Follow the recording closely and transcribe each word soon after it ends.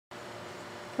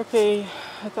Okay,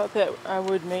 I thought that I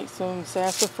would make some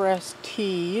sassafras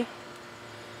tea,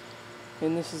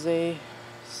 and this is a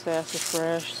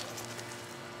sassafras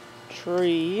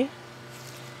tree,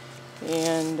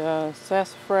 and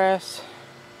sassafras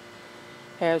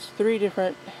has 3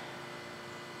 different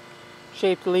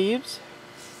shaped leaves.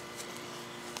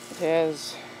 It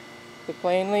has the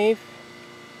plain leaf,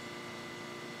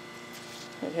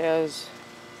 it has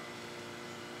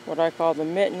what I call the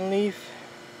mitten leaf,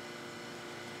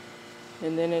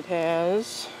 and then it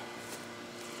has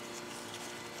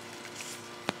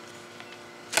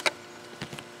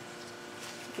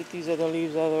get these other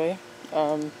leaves out of the way,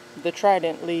 the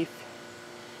trident leaf.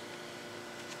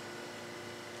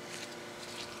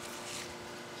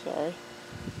 Sorry.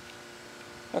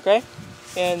 Okay,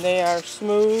 and they are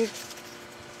smooth.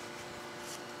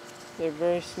 They're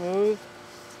very smooth.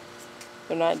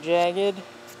 They're not jagged.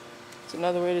 It's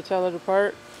another way to tell it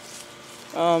apart.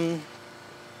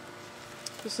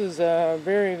 This is a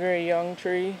very, very young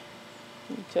tree.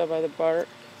 You can tell by the bark,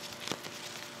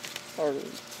 or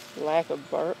lack of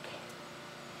bark.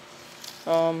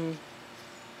 Let me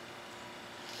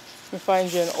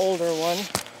find you an older one,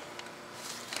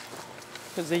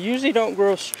 because they usually don't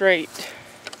grow straight.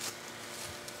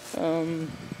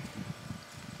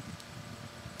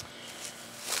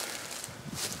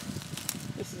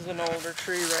 This is an older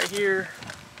tree right here.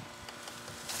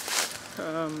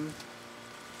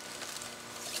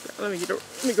 Let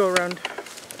me go around.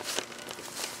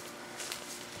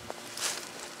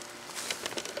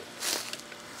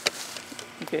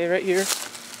 Okay, right here.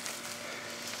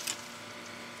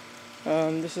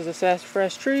 This is a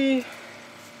sassafras tree.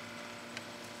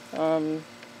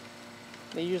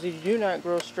 They usually do not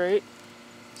grow straight.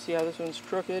 See how this one's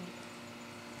crooked?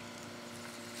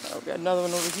 I've got another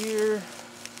one over here.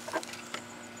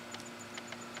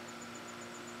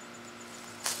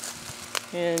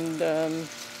 And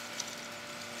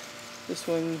this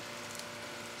one,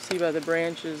 see by the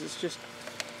branches, it's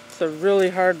a really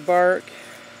hard bark,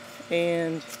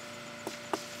 and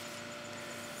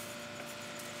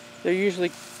they're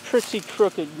usually pretty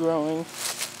crooked growing.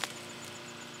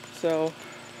 So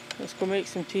let's go make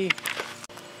some tea.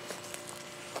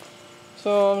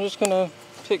 So I'm just gonna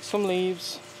pick some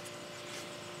leaves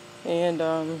and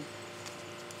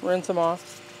rinse them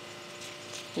off,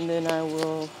 and then I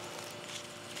will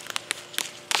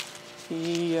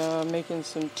be making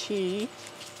some tea,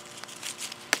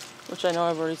 which I know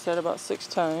I've already said about 6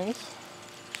 times,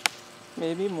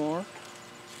 maybe more.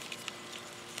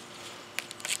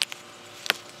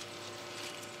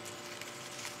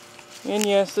 And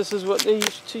yes, this is what they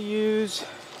used to use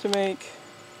to make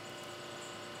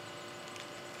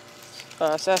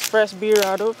sassafras beer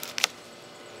out of.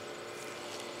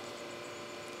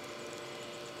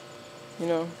 You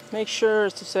know, make sure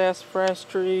it's a sassafras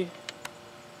tree.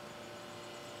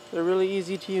 They're really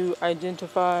easy to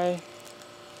identify.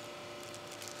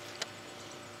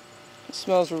 It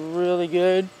smells really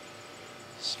good.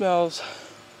 Smells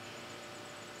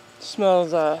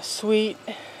sweet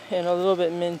and a little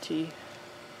bit minty.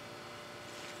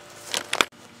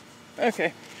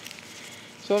 Okay,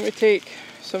 so let me take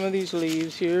some of these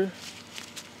leaves here.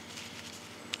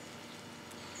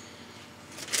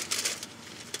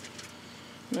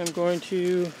 And I'm going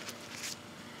to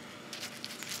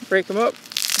break them up.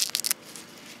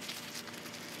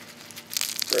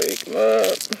 Break them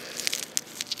up.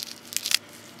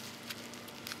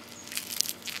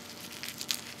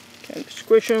 Kind of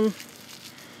squish them.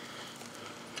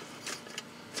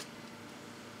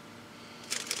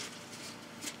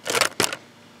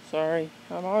 Sorry,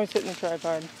 I'm always hitting the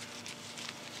tripod.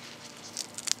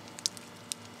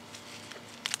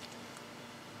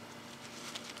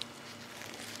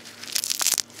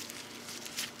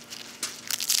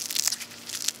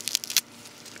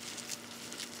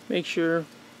 Make sure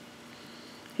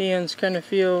hands kind of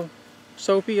feel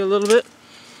soapy a little bit.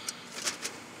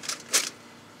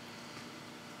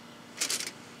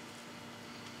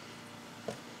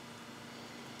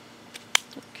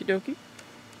 Okie dokie.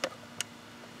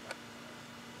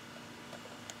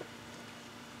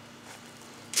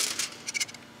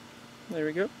 There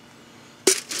we go.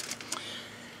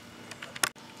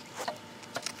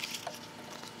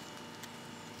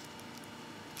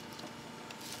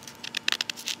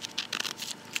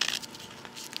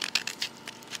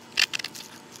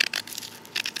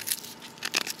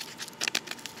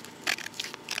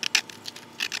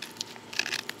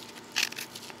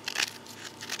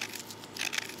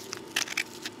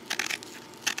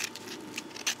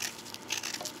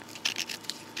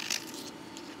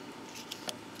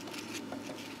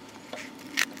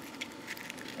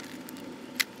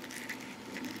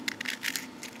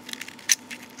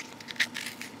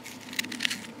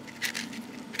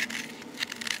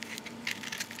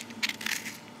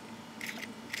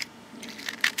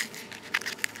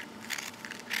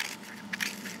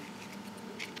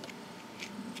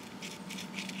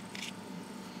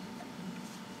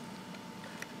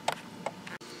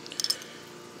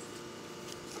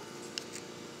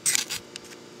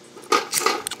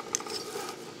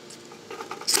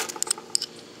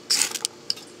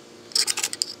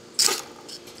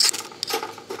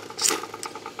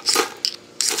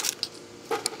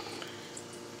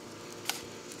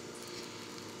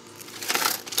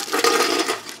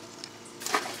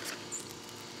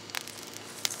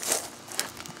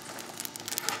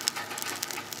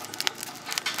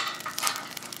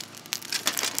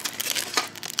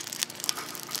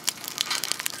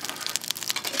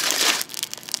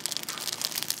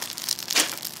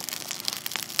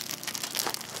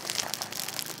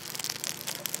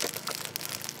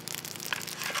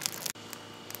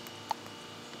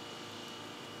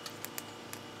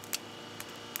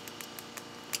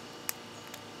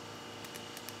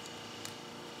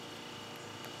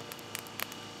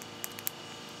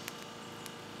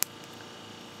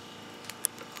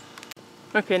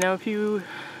 Okay, now if you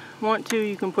want to,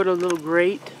 you can put a little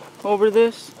grate over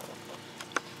this,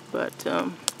 but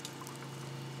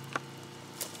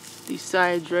these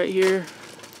sides right here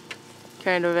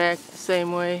kind of act the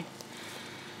same way.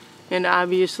 And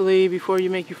obviously, before you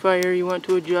make your fire, you want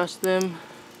to adjust them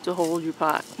to hold your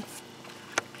pot.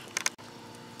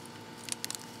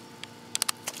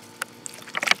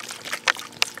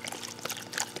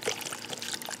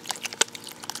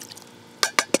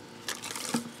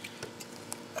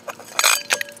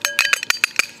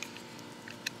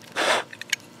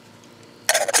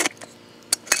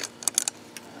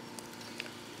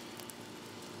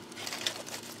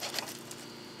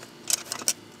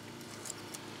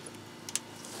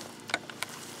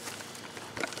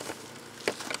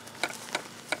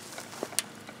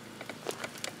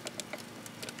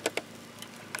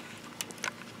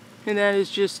 And that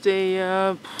is just a,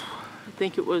 I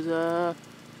think it was a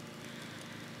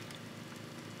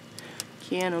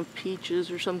can of peaches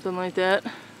or something like that.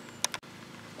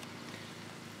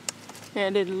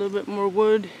 Added a little bit more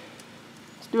wood.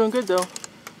 It's doing good though.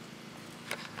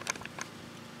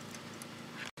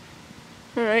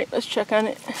 Alright, let's check on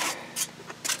it.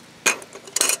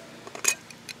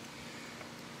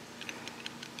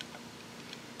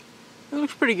 It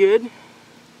looks pretty good.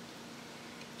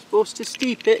 Supposed to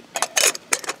steep it.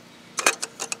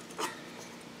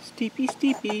 Steepy,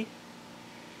 steepy.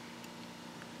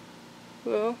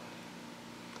 Well,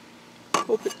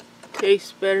 hope it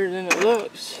tastes better than it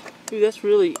looks. Ooh, that's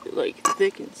really like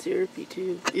thick and syrupy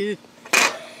too. Ew.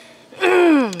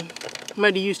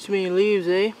 Might have used too many leaves,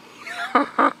 eh?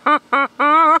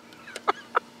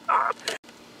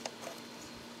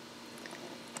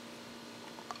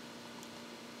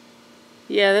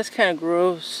 Yeah, that's kind of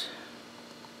gross.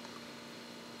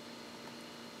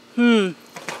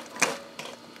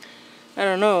 I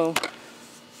don't know.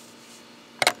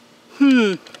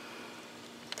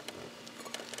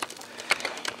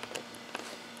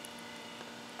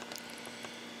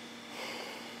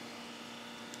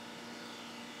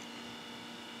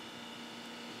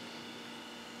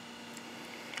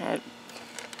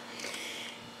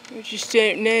 I just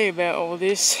don't know about all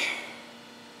this.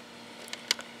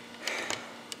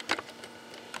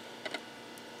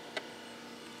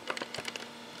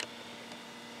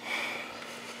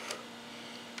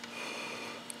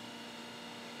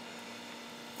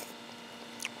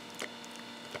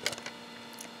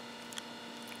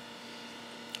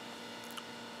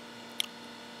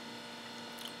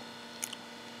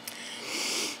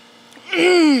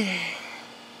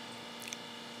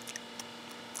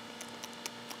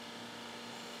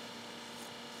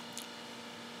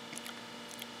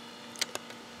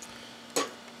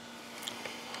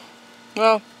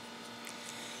 Well,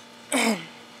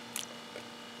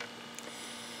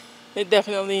 it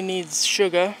definitely needs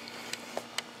sugar.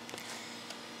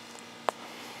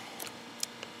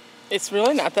 It's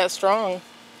really not that strong.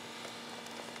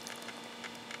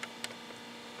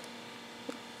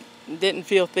 It didn't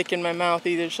feel thick in my mouth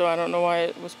either, so I don't know why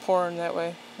it was pouring that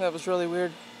way. That was really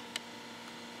weird.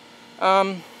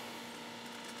 I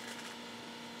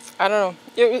don't know.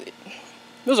 It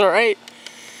was alright.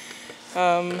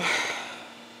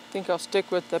 I think I'll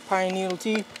stick with the pine needle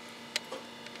tea.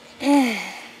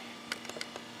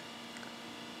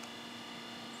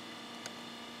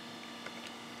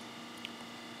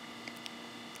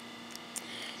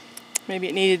 Maybe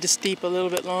it needed to steep a little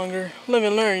bit longer. Live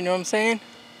and learn, you know what I'm saying?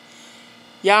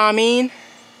 Yeah, I mean.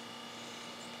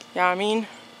 Yeah, I mean.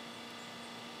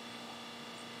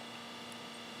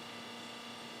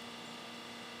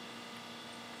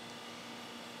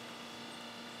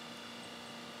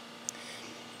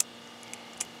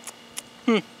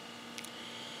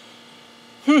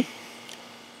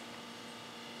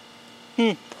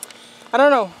 I don't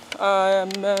know.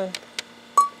 I'm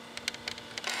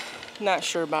not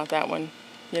sure about that one,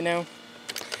 you know.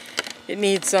 It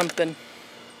needs something.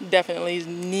 Definitely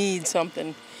needs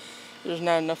something. There's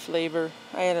not enough flavor.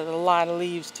 I added a lot of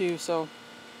leaves too, so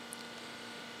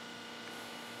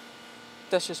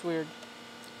that's just weird.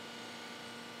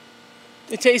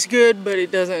 It tastes good, but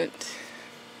it doesn't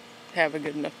have a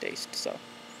good enough taste, so.